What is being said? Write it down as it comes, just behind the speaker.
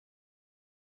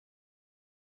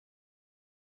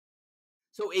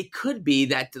So it could be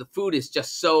that the food is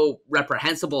just so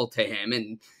reprehensible to him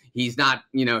and he's not,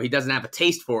 he doesn't have a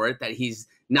taste for it, that he's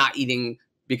not eating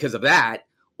because of that.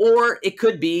 Or it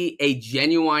could be a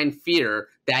genuine fear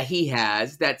that he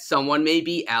has that someone may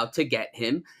be out to get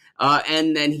him.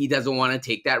 And then he doesn't want to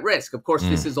take that risk. Of course,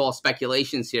 this is all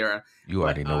speculations here. You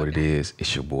already know what it is.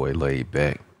 It's your boy Laid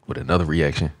Back with another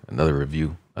reaction, another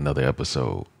review, another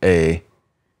episode. Hey,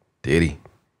 Diddy,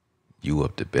 you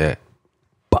up to bat.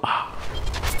 Bah.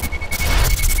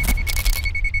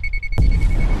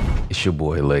 It's your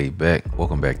boy Laid Back.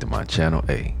 Welcome back to my channel.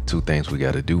 Hey, two things we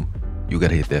got to do. You got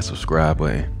to hit that subscribe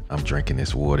button. I'm drinking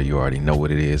this water. You already know what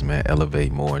it is, man.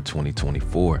 Elevate more in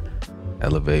 2024.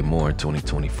 Elevate more in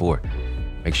 2024.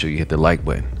 Make sure you hit the like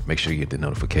button. Make sure you hit the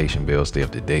notification bell. Stay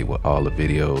up to date with all the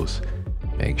videos.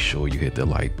 Make sure you hit the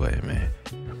like button, man.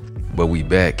 But we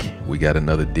back. We got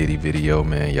another Diddy video,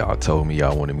 man. Y'all told me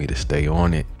y'all wanted me to stay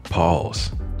on it.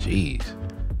 Pause. Jeez.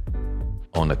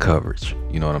 On the coverage.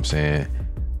 You know what I'm saying?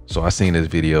 So I seen this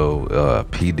video,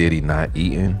 P. Diddy not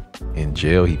eating in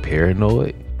jail. He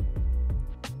paranoid.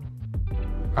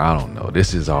 I don't know.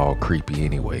 This is all creepy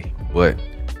anyway. But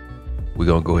we're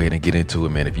going to go ahead and get into it,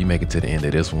 man. If you make it to the end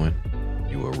of this one,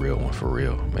 you a real one for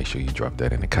real. Make sure you drop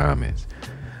that in the comments.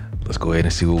 Let's go ahead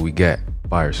and see what we got.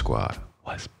 Fire Squad,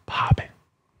 what's popping?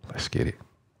 Let's get it.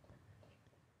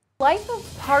 Life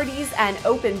of parties and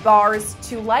open bars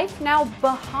to life now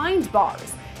behind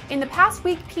bars. In the past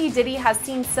week, P. Diddy has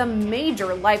seen some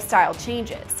major lifestyle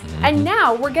changes. And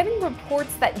now we're getting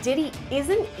reports that Diddy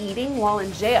isn't eating while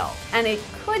in jail. And it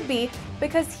could be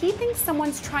because he thinks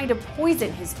someone's trying to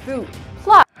poison his food.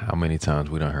 Plus, how many times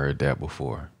we done heard that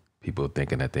before? People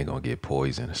thinking that they're going to get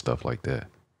poisoned and stuff like that.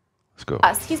 Let's go.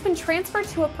 He's been transferred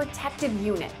to a protective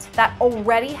unit that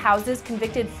already houses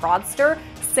convicted fraudster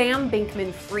Sam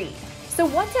Bankman-Fried. So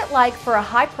what's it like for a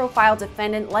high-profile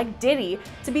defendant like Diddy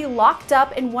to be locked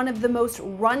up in one of the most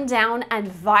rundown and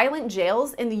violent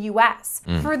jails in the U.S.?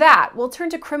 For that, we'll turn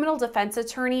to criminal defense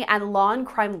attorney and law and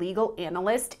crime legal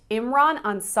analyst Imran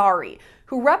Ansari,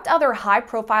 who repped other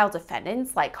high-profile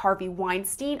defendants like Harvey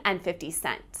Weinstein and 50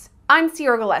 Cent. I'm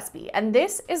Sierra Gillespie, and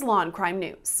this is Law and Crime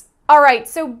News. All right,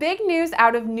 so big news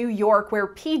out of New York, where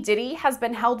P. Diddy has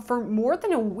been held for more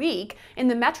than a week in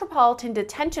the Metropolitan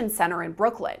Detention Center in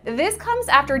Brooklyn. This comes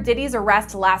after Diddy's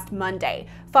arrest last Monday,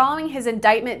 following his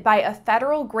indictment by a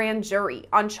federal grand jury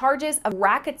on charges of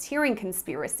racketeering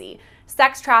conspiracy,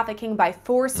 sex trafficking by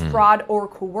force, fraud, or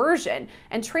coercion,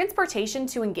 and transportation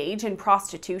to engage in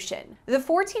prostitution. The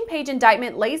 14-page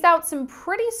indictment lays out some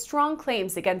pretty strong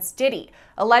claims against Diddy,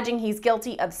 alleging he's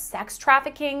guilty of sex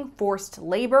trafficking, forced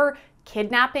labor,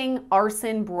 kidnapping,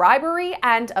 arson, bribery,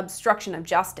 and obstruction of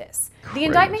justice. The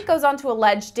indictment goes on to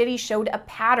allege Diddy showed a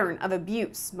pattern of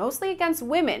abuse, mostly against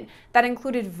women, that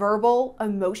included verbal,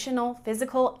 emotional,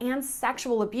 physical, and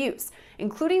sexual abuse,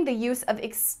 including the use of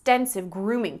extensive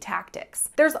grooming tactics.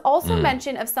 There's also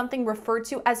mention of something referred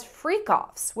to as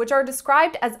freak-offs, which are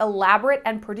described as elaborate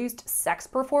and produced sex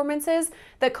performances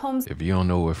that Combs— If you don't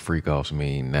know what freak-offs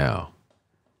mean now,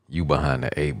 you behind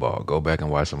the 8 ball. Go back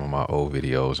and watch some of my old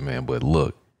videos, man. But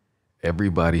look,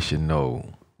 everybody should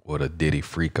know what a Diddy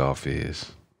freak off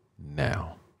is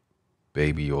now.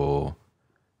 Baby oil,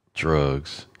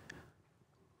 drugs,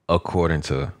 according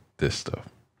to this stuff.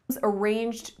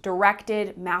 Arranged,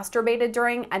 directed, masturbated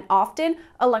during, and often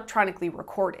electronically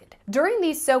recorded. During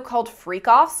these so-called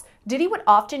freak-offs, Diddy would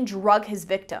often drug his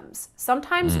victims,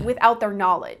 sometimes without their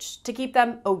knowledge, to keep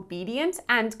them obedient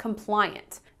and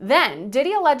compliant. Then,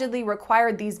 Diddy allegedly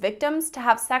required these victims to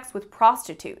have sex with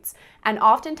prostitutes, and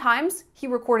oftentimes he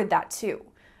recorded that too.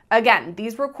 Again,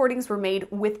 these recordings were made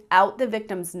without the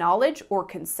victim's knowledge or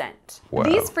consent. Wow.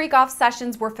 These freak-off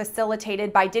sessions were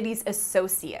facilitated by Diddy's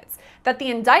associates, that the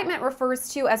indictment refers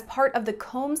to as part of the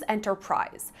Combs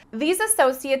enterprise. These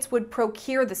associates would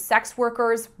procure the sex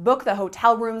workers, book the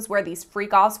hotel rooms where these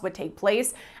freak-offs would take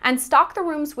place, and stock the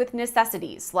rooms with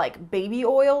necessities like baby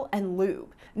oil and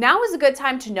lube. Now is a good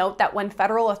time to note that when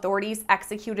federal authorities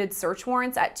executed search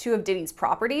warrants at 2 of Diddy's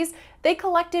properties, they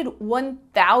collected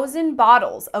 1,000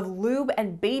 bottles of lube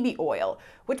and baby oil,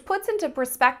 which puts into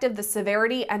perspective the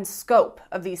severity and scope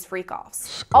of these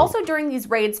freak-offs. Also during these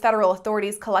raids, federal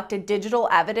authorities collected digital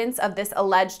evidence of this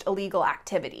alleged illegal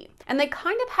activity. And they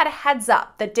kind of had a heads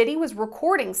up that Diddy was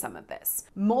recording some of this.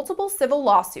 Multiple civil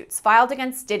lawsuits filed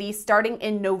against Diddy starting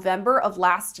in November of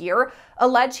last year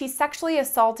allege he sexually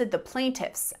assaulted the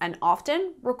plaintiffs and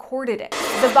often recorded it.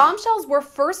 The bombshells were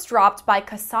first dropped by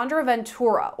Cassandra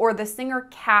Ventura, or the singer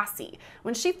Cassie,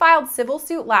 when she filed civil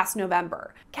suit last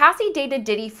November. Cassie dated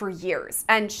Diddy for years,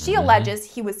 and she alleges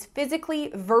he was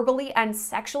physically, verbally, and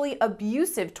sexually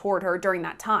abusive toward her during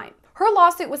that time. Her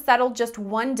lawsuit was settled just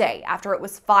one day after it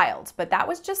was filed, but that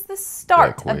was just the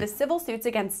start of the civil suits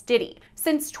against Diddy.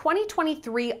 Since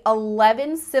 2023,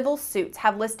 11 civil suits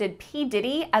have listed P.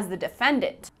 Diddy as the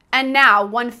defendant. And now,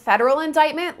 one federal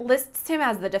indictment lists him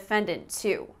as the defendant,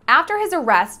 too. After his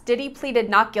arrest, Diddy pleaded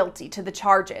not guilty to the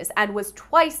charges and was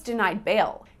twice denied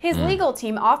bail. His legal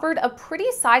team offered a pretty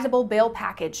sizable bail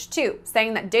package, too,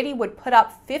 saying that Diddy would put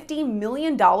up $50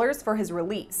 million for his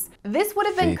release. This would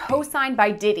have been co-signed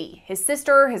by Diddy, his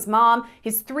sister, his mom,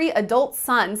 his 3 adult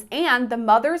sons, and the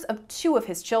mothers of 2 of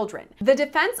his children. The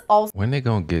defense also— When they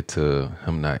gonna get to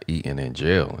him not eating in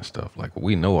jail and stuff? Like,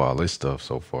 we know all this stuff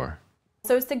so far.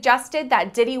 suggested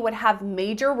that Diddy would have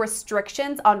major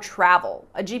restrictions on travel,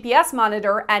 a GPS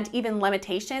monitor, and even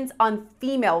limitations on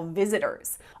female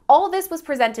visitors. All this was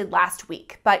presented last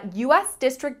week, but U.S.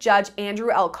 District Judge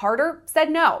Andrew L. Carter said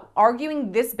no,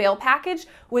 arguing this bail package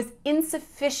was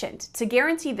insufficient to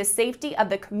guarantee the safety of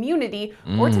the community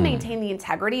or to maintain the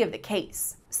integrity of the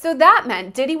case. So that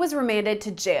meant Diddy was remanded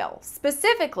to jail,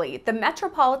 specifically the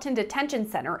Metropolitan Detention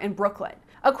Center in Brooklyn.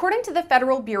 According to the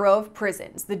Federal Bureau of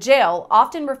Prisons, the jail,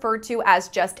 often referred to as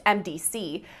just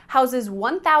MDC, houses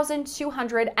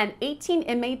 1,218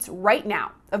 inmates right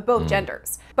now, of both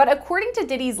genders. But according to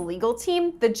Diddy's legal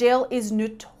team, the jail is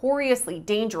notoriously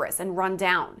dangerous and run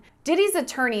down. Diddy's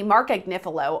attorney, Mark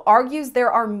Agnifilo, argues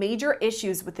there are major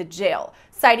issues with the jail,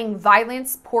 citing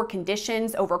violence, poor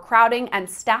conditions, overcrowding, and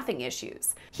staffing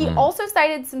issues. He also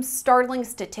cited some startling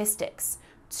statistics.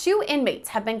 2 inmates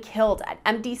have been killed at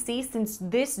MDC since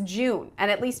this June, and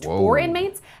at least 4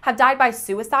 inmates have died by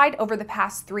suicide over the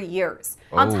past 3 years.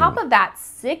 On top of that,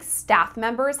 6 staff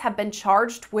members have been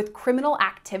charged with criminal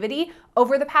activity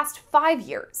over the past 5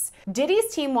 years.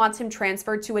 Diddy's team wants him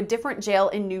transferred to a different jail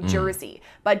in New Jersey,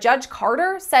 but Judge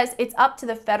Carter says it's up to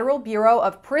the Federal Bureau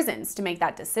of Prisons to make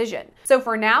that decision. So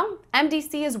for now,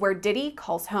 MDC is where Diddy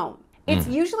calls home. It's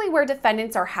usually where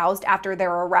defendants are housed after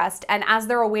their arrest and as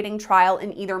they're awaiting trial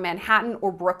in either Manhattan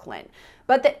or Brooklyn.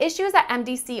 But the issues at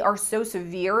MDC are so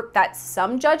severe that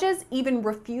some judges even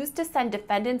refuse to send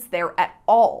defendants there at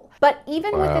all. But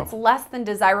even with its less than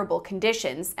desirable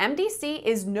conditions, MDC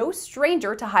is no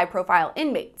stranger to high-profile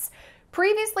inmates.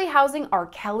 Previously housing R.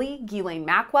 Kelly, Ghislaine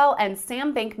Maxwell, and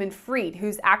Sam Bankman-Fried,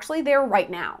 who's actually there right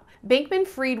now.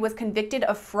 Bankman-Fried was convicted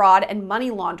of fraud and money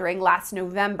laundering last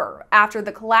November after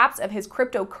the collapse of his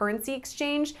cryptocurrency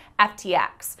exchange,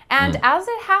 FTX. And as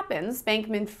it happens,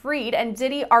 Bankman-Fried and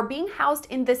Diddy are being housed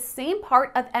in the same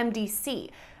part of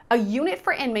MDC, a unit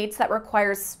for inmates that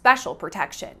requires special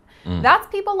protection. That's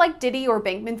people like Diddy or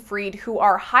Bankman-Fried who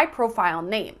are high-profile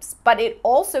names, but it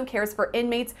also cares for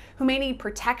inmates who may need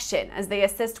protection as they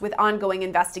assist with ongoing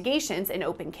investigations in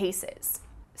open cases.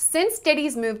 Since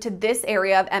Diddy's move to this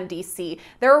area of MDC,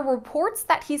 there are reports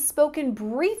that he's spoken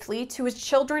briefly to his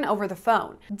children over the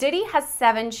phone. Diddy has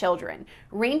 7 children,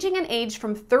 ranging in age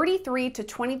from 33 to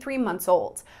 23 months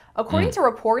old. According to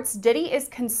reports, Diddy is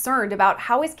concerned about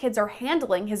how his kids are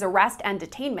handling his arrest and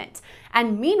detainment.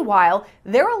 And meanwhile,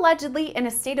 they're allegedly in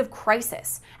a state of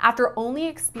crisis after only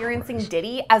experiencing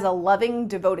Diddy as a loving,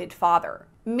 devoted father.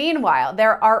 Meanwhile,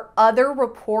 there are other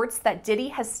reports that Diddy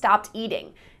has stopped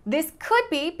eating. This could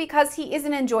be because he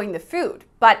isn't enjoying the food,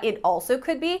 but it also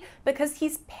could be because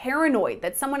he's paranoid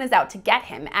that someone is out to get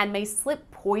him and may slip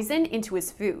poison into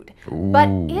his food. But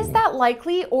is that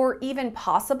likely or even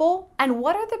possible? And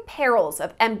what are the perils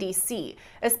of MDC,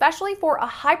 especially for a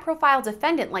high-profile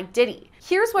defendant like Diddy?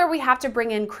 Here's where we have to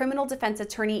bring in criminal defense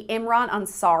attorney Imran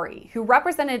Ansari, who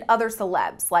represented other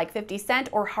celebs like 50 Cent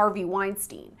or Harvey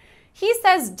Weinstein. He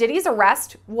says Diddy's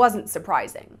arrest wasn't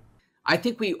surprising. I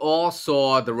think we all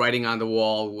saw the writing on the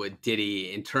wall with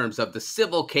Diddy in terms of the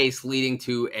civil case leading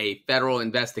to a federal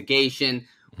investigation.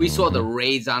 We saw the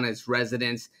raids on his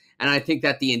residence. And I think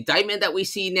that the indictment that we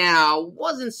see now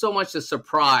wasn't so much a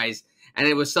surprise. And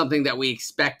it was something that we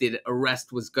expected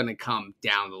arrest was going to come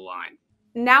down the line.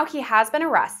 Now he has been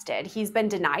arrested. He's been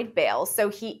denied bail, so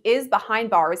he is behind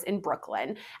bars in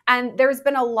Brooklyn. And there's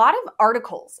been a lot of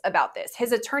articles about this.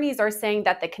 His attorneys are saying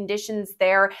that the conditions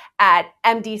there at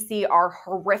MDC are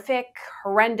horrific,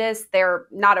 horrendous. They're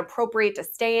not appropriate to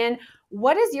stay in.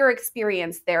 What is your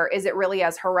experience there? Is it really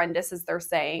as horrendous as they're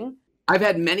saying? I've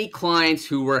had many clients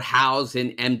who were housed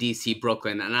in MDC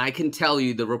Brooklyn, and I can tell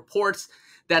you the reports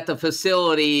that the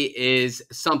facility is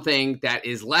something that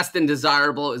is less than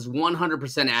desirable is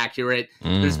 100% accurate.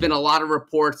 There's been a lot of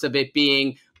reports of it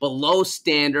being below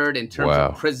standard in terms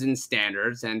of prison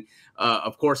standards. And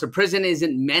of course, a prison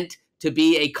isn't meant to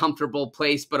be a comfortable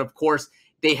place, but of course,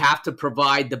 they have to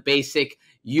provide the basic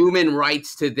human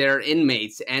rights to their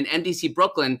inmates. And MDC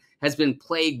Brooklyn has been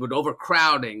plagued with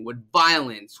overcrowding, with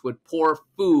violence, with poor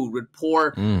food, with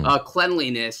poor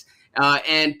cleanliness.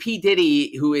 And P.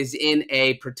 Diddy, who is in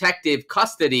a protective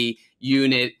custody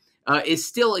unit, is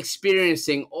still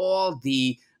experiencing all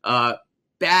the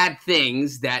bad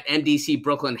things that MDC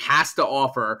Brooklyn has to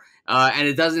offer, and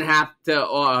it doesn't have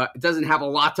a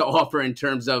lot to offer in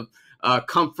terms of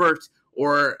comfort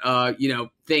or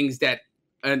things that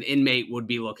an inmate would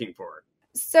be looking for.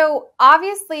 So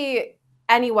obviously,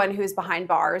 anyone who's behind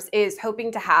bars is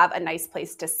hoping to have a nice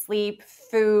place to sleep,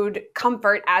 food,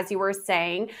 comfort, as you were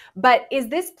saying. But is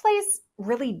this place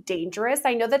really dangerous?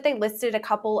 I know that they listed a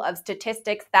couple of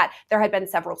statistics that there had been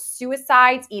several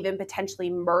suicides, even potentially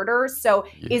murders. So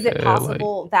is it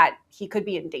possible that he could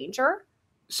be in danger?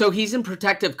 So he's in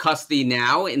protective custody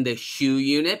now in the SHU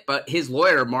unit, but his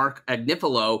lawyer, Mark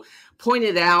Agnifilo,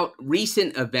 pointed out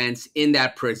recent events in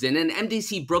that prison, and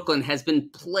MDC Brooklyn has been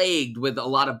plagued with a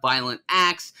lot of violent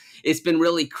acts. It's been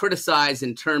really criticized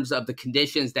in terms of the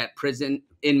conditions that prison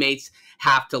inmates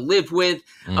have to live with.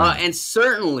 And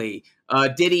certainly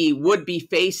Diddy would be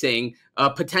facing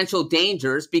potential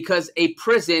dangers because a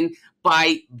prison,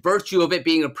 by virtue of it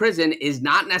being a prison, is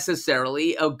not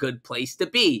necessarily a good place to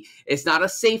be. It's not a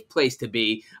safe place to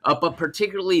be, but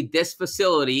particularly this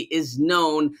facility is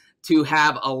known to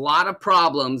have a lot of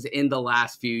problems in the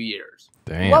last few years.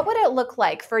 Damn. What would it look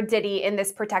like for Diddy in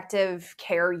this protective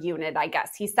care unit, I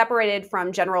guess? He's separated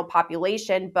from general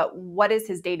population, but what is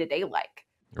his day-to-day like?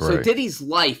 So Diddy's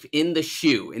life in the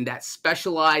SHU, in that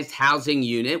specialized housing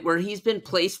unit where he's been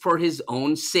placed for his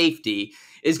own safety,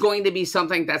 is going to be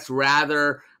something that's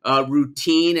rather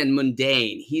routine and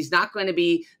mundane. He's not going to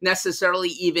be necessarily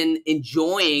even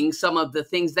enjoying some of the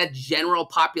things that general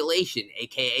population,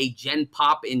 aka Gen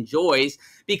Pop, enjoys,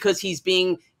 because he's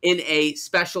being in a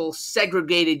special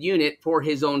segregated unit for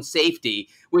his own safety,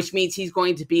 which means he's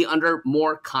going to be under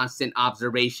more constant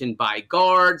observation by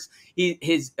guards.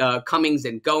 His comings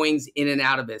and goings in and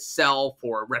out of his cell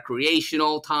for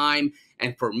recreational time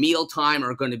and for meal time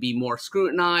are going to be more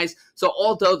scrutinized. So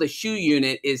although the SHU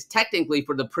unit is technically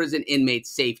for the prison inmate's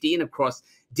safety, and of course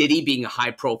Diddy being a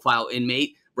high-profile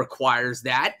inmate requires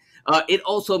that, it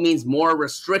also means more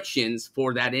restrictions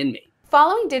for that inmate.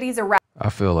 Following Diddy's arrest, I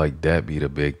feel like that be the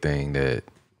big thing that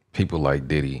people like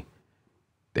Diddy,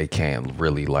 they can't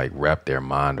really like wrap their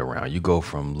mind around. You go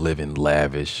from living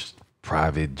lavish,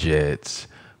 private jets,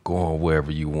 going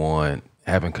wherever you want,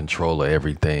 having control of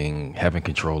everything, having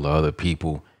control of other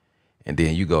people, and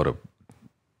then you go to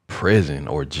prison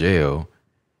or jail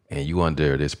and you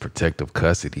under this protective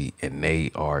custody and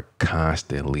they are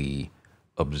constantly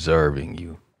observing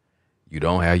you. You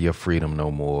don't have your freedom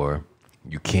no more.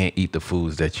 You can't eat the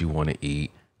foods that you want to eat.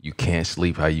 You can't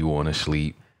sleep how you want to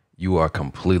sleep. You are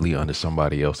completely under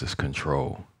somebody else's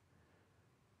control.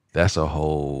 That's a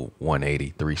whole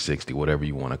 180, 360, whatever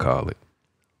you want to call it.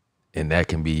 And that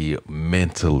can be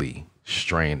mentally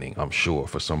straining, I'm sure,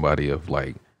 for somebody of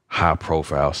like high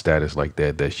profile status like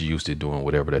that, that's used to doing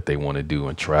whatever that they want to do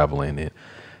and traveling and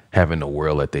having the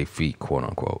world at their feet, quote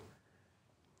unquote.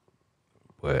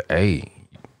 But hey,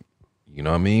 you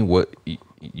know what I mean? What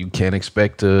you can't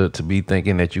expect to be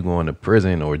thinking that you're going to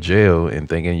prison or jail and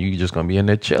thinking you're just going to be in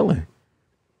there chilling.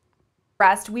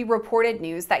 we reported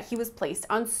news that he was placed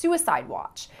on suicide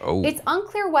watch. Oh. It's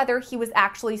unclear whether he was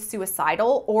actually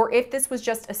suicidal or if this was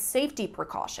just a safety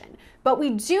precaution. But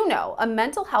we do know a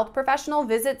mental health professional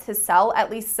visits his cell at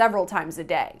least several times a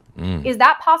day. Is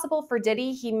that possible for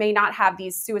Diddy? He may not have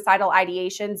these suicidal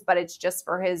ideations, but it's just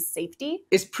for his safety?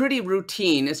 It's pretty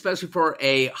routine, especially for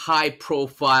a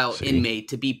high-profile inmate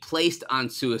to be placed on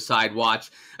suicide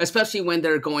watch, especially when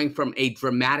they're going from a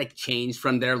dramatic change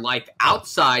from their life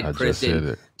outside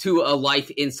prison to a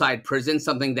life inside prison,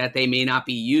 something that they may not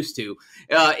be used to.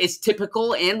 It's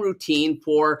typical and routine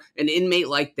for an inmate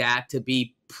like that to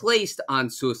be placed on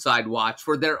suicide watch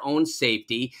for their own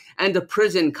safety, and the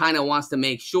prison kind of wants to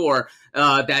make sure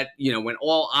that, you know, when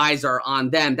all eyes are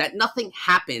on them, that nothing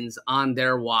happens on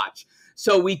their watch.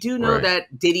 So we do know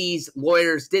that Diddy's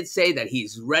lawyers did say that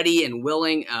he's ready and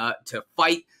willing to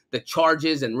fight the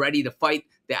charges and ready to fight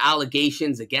the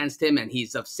allegations against him, and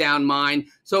he's of sound mind.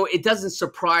 So it doesn't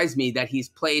surprise me that he's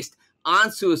placed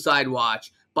on suicide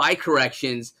watch by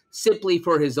corrections simply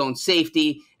for his own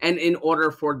safety and in order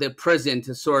for the prison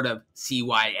to sort of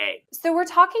CYA. So we're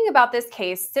talking about this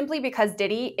case simply because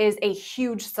Diddy is a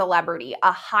huge celebrity,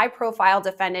 a high-profile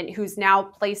defendant who's now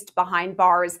placed behind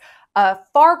bars, a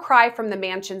far cry from the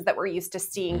mansions that we're used to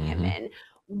seeing him in.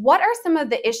 What are some of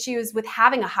the issues with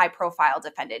having a high-profile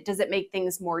defendant? Does it make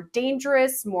things more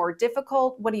dangerous, more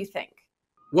difficult? What do you think?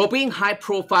 Well, being high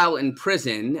profile in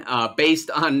prison,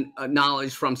 based on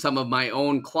knowledge from some of my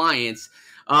own clients,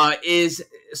 is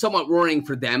somewhat worrying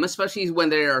for them, especially when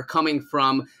they are coming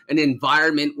from an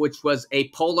environment which was a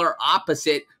polar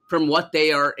opposite from what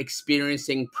they are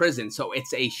experiencing in prison. So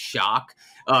it's a shock.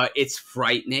 It's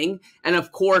frightening. And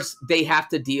of course, they have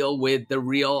to deal with the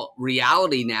real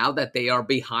reality now that they are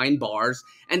behind bars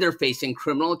and they're facing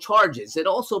criminal charges. It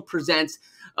also presents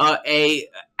a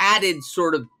added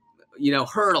sort of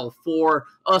hurdle for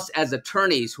us as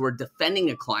attorneys who are defending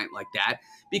a client like that,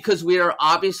 because we are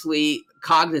obviously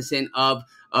cognizant of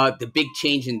the big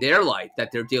change in their life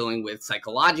that they're dealing with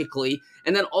psychologically,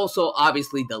 and then also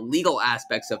obviously the legal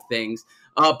aspects of things,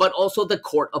 but also the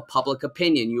court of public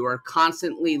opinion. You are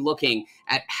constantly looking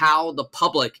at how the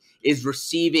public is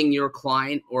receiving your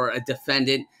client or a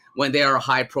defendant when they are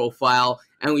high profile,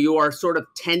 and you are sort of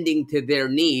tending to their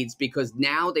needs because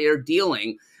now they are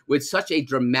dealing with such a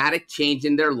dramatic change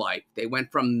in their life. They went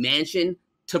from mansion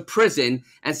to prison,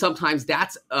 and sometimes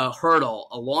that's a hurdle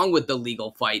along with the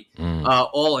legal fight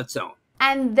all its own.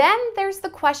 And then there's the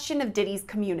question of Diddy's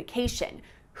communication.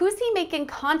 Who's he making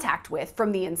contact with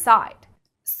from the inside?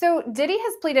 So Diddy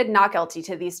has pleaded not guilty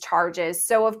to these charges,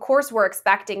 so of course we're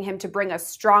expecting him to bring a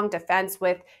strong defense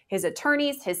with his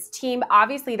attorneys, his team.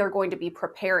 Obviously they're going to be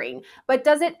preparing, but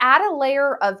does it add a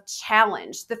layer of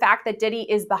challenge, the fact that Diddy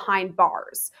is behind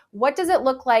bars? What does it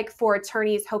look like for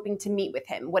attorneys hoping to meet with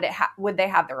him? Would they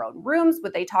have their own rooms?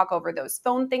 Would they talk over those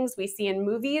phone things we see in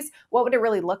movies? What would it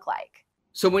really look like?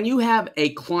 So when you have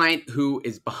a client who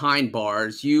is behind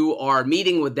bars, you are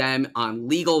meeting with them on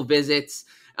legal visits,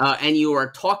 and you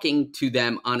are talking to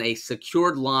them on a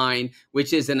secured line,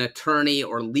 which is an attorney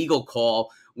or legal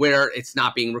call where it's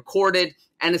not being recorded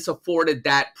and it's afforded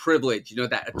that privilege,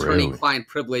 that attorney-client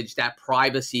privilege, that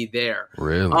privacy there.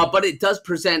 Really? But it does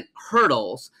present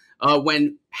hurdles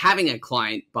when having a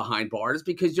client behind bars,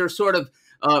 because you're sort of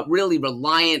really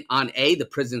reliant on A, the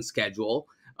prison schedule,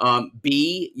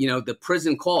 B, the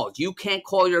prison calls. You can't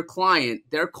call your client,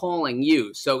 they're calling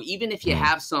you. So even if you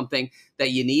have something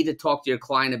that you need to talk to your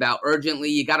client about urgently,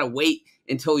 you got to wait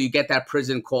until you get that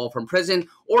prison call from prison,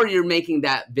 or you're making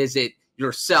that visit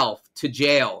yourself to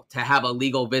jail to have a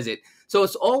legal visit. So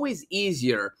it's always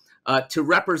easier to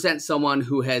represent someone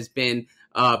who has been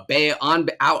out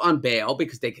on bail,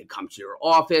 because they could come to your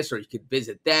office or you could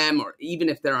visit them, or even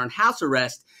if they're on house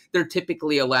arrest, they're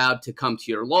typically allowed to come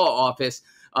to your law office.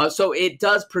 So it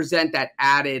does present that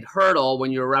added hurdle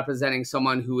when you're representing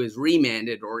someone who is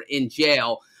remanded or in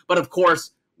jail. But of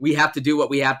course, we have to do what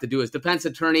we have to do as defense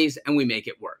attorneys, and we make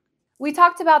it work. We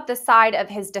talked about the side of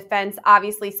his defense,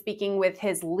 obviously speaking with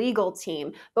his legal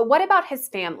team, but what about his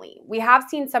family? We have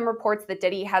seen some reports that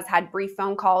Diddy has had brief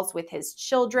phone calls with his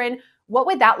children. What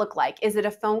would that look like? Is it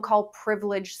a phone call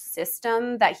privilege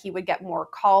system that he would get more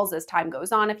calls as time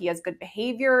goes on if he has good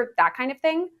behavior, that kind of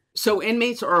thing? So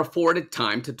inmates are afforded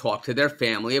time to talk to their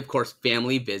family, of course,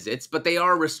 family visits, but they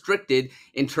are restricted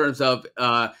in terms of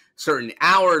certain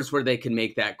hours where they can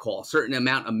make that call, certain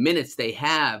amount of minutes they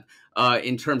have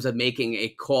in terms of making a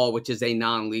call, which is a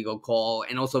non-legal call,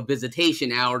 and also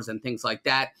visitation hours and things like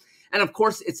that. And of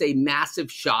course, it's a massive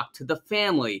shock to the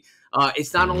family.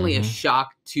 It's not only a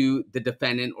shock to the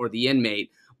defendant or the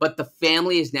inmate, but the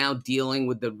family is now dealing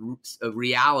with the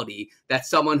reality that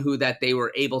someone who that they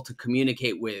were able to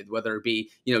communicate with, whether it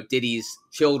be, Diddy's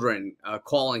children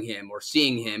calling him or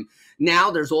seeing him,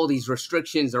 now there's all these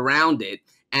restrictions around it,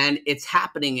 and it's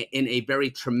happening in a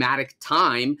very traumatic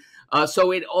time.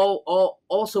 So it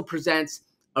also presents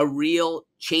a real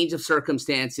change of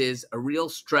circumstances, a real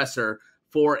stressor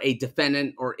for a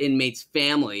defendant or inmate's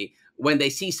family when they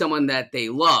see someone that they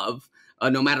love.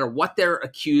 No matter what they're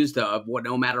accused of,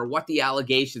 no matter what the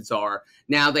allegations are,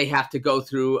 now they have to go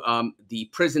through the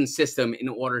prison system in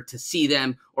order to see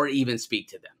them or even speak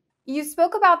to them. You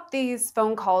spoke about these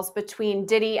phone calls between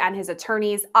Diddy and his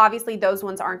attorneys. Obviously, those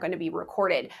ones aren't going to be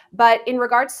recorded. But in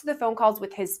regards to the phone calls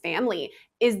with his family,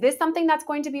 is this something that's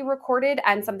going to be recorded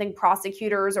and something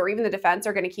prosecutors or even the defense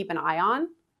are going to keep an eye on?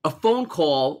 A phone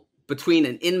call between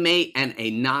an inmate and a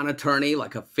non-attorney,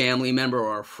 like a family member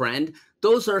or a friend,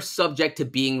 those are subject to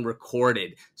being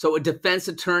recorded. So a defense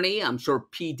attorney, I'm sure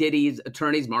P. Diddy's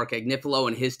attorneys, Mark Agnifilo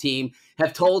and his team,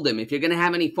 have told him, if you're going to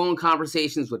have any phone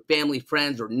conversations with family,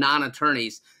 friends, or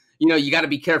non-attorneys, you got to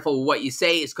be careful with what you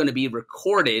say. It's going to be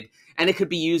recorded, and it could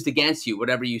be used against you,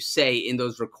 whatever you say in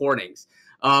those recordings.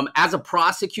 As a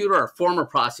prosecutor or former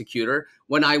prosecutor,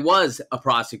 when I was a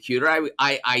prosecutor,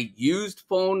 I used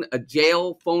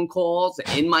jail phone calls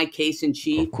in my case in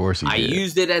chief. Of course I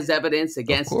used it as evidence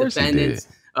against defendants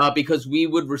because we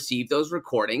would receive those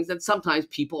recordings. And sometimes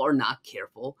people are not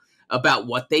careful about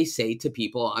what they say to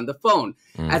people on the phone.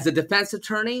 As a defense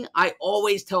attorney, I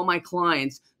always tell my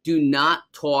clients, do not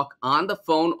talk on the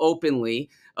phone openly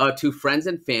to friends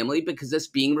and family, because it's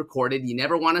being recorded. You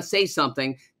never want to say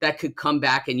something that could come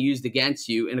back and used against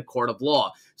you in a court of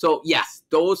law. So yes,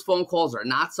 those phone calls are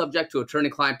not subject to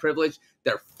attorney-client privilege.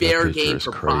 They're fair game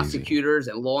for prosecutors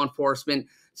and law enforcement.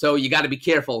 So you got to be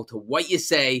careful to what you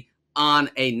say on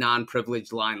a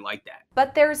non-privileged line like that.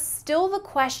 But there's still the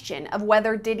question of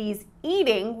whether Diddy's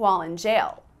eating while in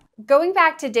jail. Going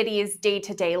back to Diddy's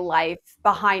day-to-day life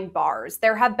behind bars,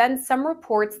 there have been some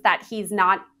reports that he's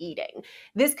not eating.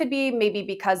 This could be maybe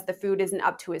because the food isn't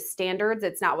up to his standards,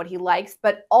 it's not what he likes,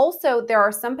 but also there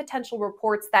are some potential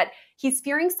reports that he's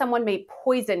fearing someone may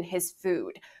poison his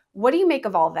food. What do you make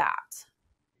of all that?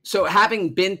 So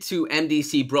having been to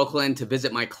MDC Brooklyn to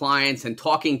visit my clients and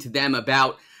talking to them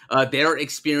about their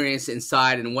experience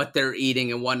inside and what they're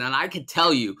eating and whatnot, I could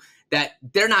tell you that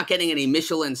they're not getting any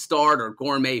Michelin-starred or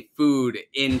gourmet food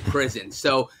in prison.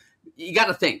 So you got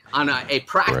to think on a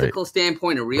practical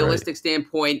standpoint, a realistic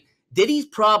standpoint, Diddy's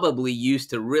probably used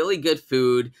to really good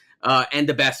food and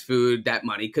the best food that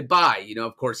money could buy. You know,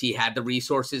 of course, he had the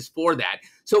resources for that.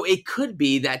 So it could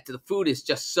be that the food is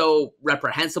just so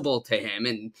reprehensible to him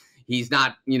and he's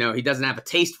not, you know, he doesn't have a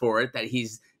taste for it, that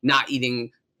he's not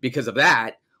eating because of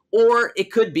that. Or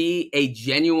it could be a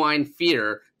genuine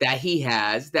fear that he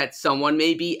has that someone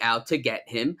may be out to get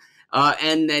him,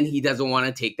 and then he doesn't want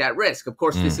to take that risk. Of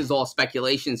course, this is all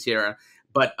speculation, Sarah,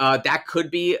 but that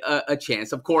could be a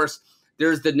chance. Of course,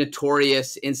 there's the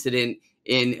notorious incident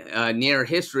in near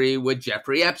history with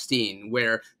Jeffrey Epstein,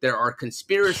 where there are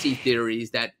conspiracy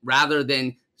theories that rather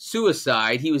than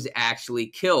suicide, he was actually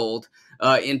killed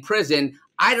in prison.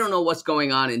 I don't know what's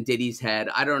going on in Diddy's head.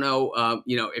 I don't know,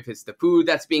 you know, if it's the food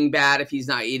that's being bad, if he's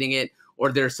not eating it,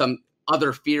 or there's some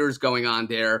other fears going on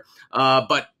there.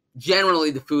 But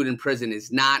generally, the food in prison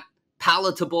is not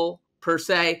palatable per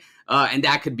se, and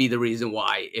that could be the reason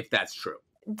why, if that's true.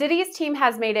 Diddy's team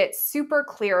has made it super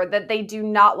clear that they do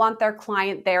not want their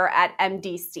client there at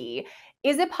MDC.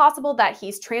 Is it possible that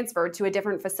he's transferred to a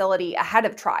different facility ahead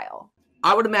of trial?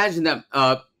 I would imagine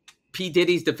that P.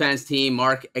 Diddy's defense team,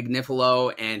 Mark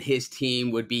Agnifilo, and his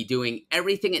team would be doing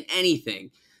everything and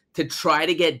anything to try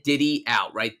to get Diddy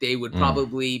out, right? They would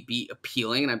probably be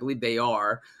appealing, and I believe they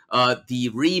are, the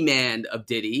remand of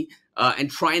Diddy and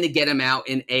trying to get him out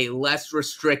in a less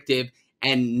restrictive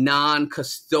and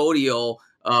non-custodial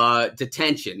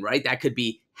detention, right? That could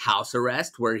be house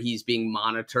arrest where he's being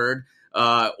monitored,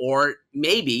 or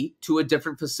maybe to a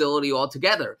different facility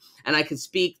altogether. And I can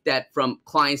speak that from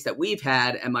clients that we've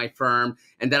had at my firm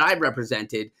and that I've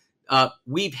represented,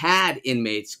 we've had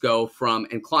inmates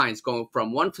and clients go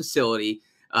from one facility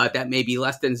that may be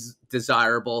less than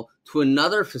desirable to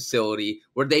another facility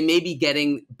where they may be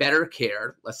getting better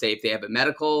care. Let's say if they have a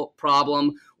medical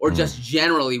problem, or just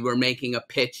generally we're making a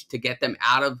pitch to get them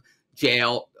out of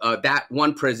jail, that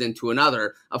one prison to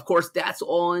another. Of course, that's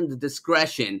all in the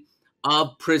discretion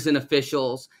of prison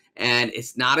officials, and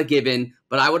it's not a given,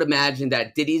 but I would imagine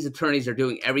that Diddy's attorneys are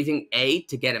doing everything,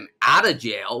 to get him out of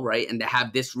jail, right, and to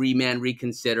have this remand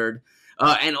reconsidered,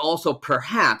 and also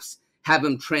perhaps have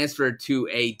him transferred to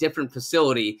a different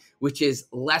facility, which is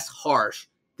less harsh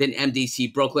than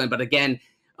MDC Brooklyn. But again,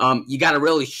 you got to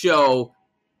really show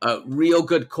a real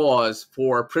good cause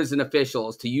for prison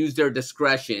officials to use their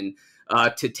discretion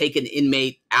to take an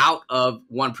inmate out of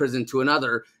one prison to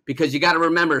another, because you got to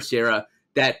remember, Sarah,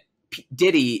 that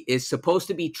Diddy is supposed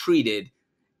to be treated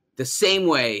the same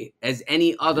way as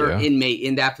any other inmate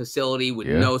in that facility with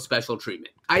no special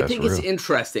treatment. I think it's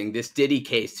interesting, this Diddy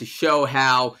case, to show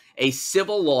how a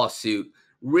civil lawsuit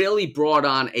really brought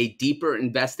on a deeper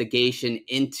investigation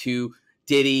into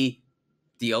Diddy,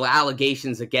 the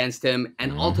allegations against him,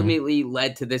 and ultimately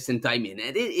led to this indictment.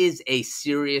 And it is a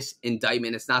serious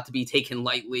indictment. It's not to be taken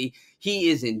lightly. He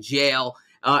is in jail.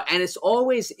 And it's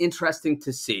always interesting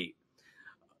to see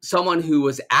someone who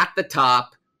was at the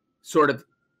top sort of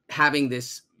having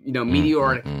this,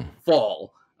 meteoric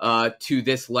fall to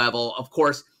this level. Of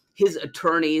course, his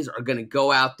attorneys are going to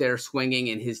go out there swinging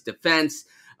in his defense,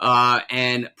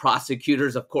 and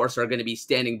prosecutors, of course, are going to be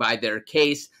standing by their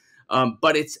case.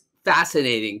 But it's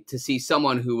fascinating to see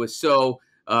someone who was so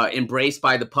embraced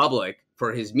by the public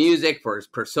for his music, for his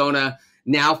persona,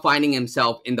 now finding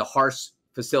himself in the harsh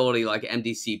facility like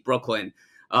MDC Brooklyn.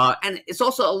 And it's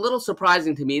also a little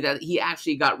surprising to me that he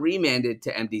actually got remanded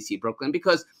to MDC Brooklyn,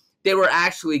 because they were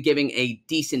actually giving a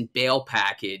decent bail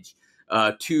package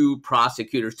to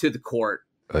prosecutors, to the court.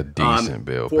 A decent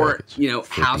bail for, package.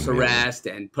 House arrest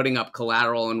and putting up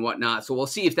collateral and whatnot. So we'll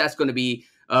see if that's going to be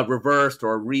reversed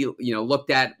or looked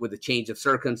at with a change of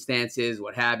circumstances,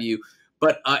 what have you.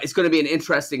 But it's going to be an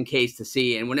interesting case to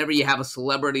see. And whenever you have a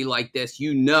celebrity like this,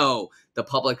 the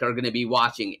public are going to be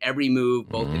watching every move,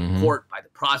 both in court, by the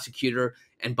prosecutor,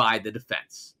 and by the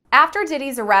defense. After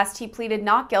Diddy's arrest, he pleaded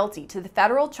not guilty to the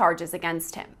federal charges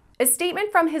against him. A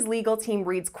statement from his legal team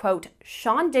reads, quote,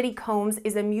 "Sean Diddy Combs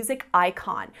is a music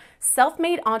icon,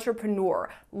 self-made entrepreneur,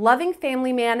 loving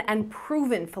family man, and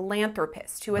proven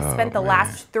philanthropist who has spent the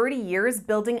last 30 years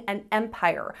building an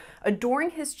empire,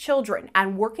 adoring his children,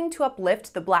 and working to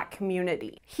uplift the Black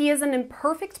community. He is an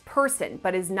imperfect person,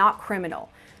 but is not criminal."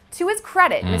 To his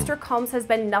credit, Mr. Combs has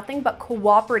been nothing but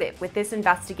cooperative with this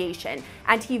investigation,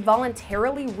 and he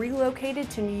voluntarily relocated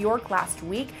to New York last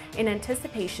week in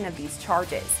anticipation of these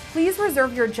charges. Please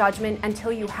reserve your judgment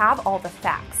until you have all the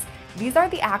facts. These are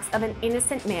the acts of an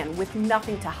innocent man with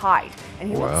nothing to hide, and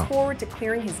he looks forward to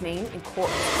clearing his name in court.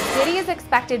 Diddy is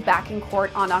expected back in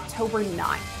court on October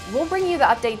 9th. We'll bring you the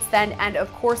updates then, and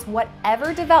of course,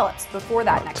 whatever develops before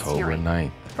that next hearing. October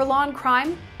 9th. For Law and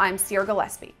Crime, I'm Sierra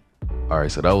Gillespie. All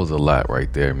right, so that was a lot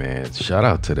right there, man. Shout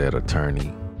out to that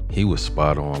attorney. He was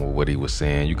spot on with what he was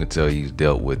saying. You can tell he's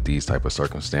dealt with these type of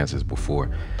circumstances before.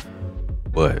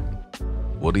 But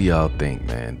what do y'all think,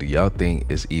 man? Do y'all think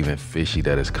it's even fishy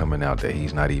that it's coming out that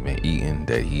he's not even eating,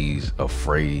 that he's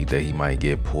afraid that he might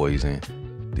get poisoned?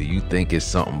 Do you think it's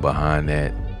something behind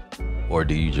that? Or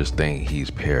do you just think he's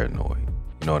paranoid?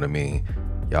 You know what I mean?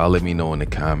 Y'all let me know in the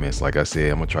comments. Like I said,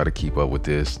 I'm gonna try to keep up with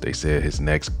this. They said his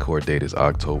next court date is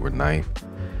October 9th.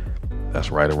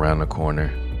 That's right around the corner.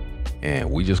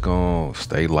 And we just gonna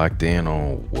stay locked in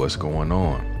on what's going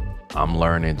on. I'm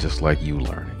learning just like you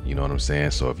learning. You know what I'm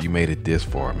saying? So if you made it this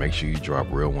far, make sure you drop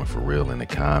real one for real in the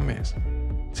comments.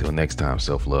 Till next time,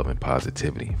 self-love and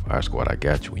positivity. Fire Squad, I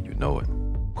got you and you know it.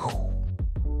 Whew.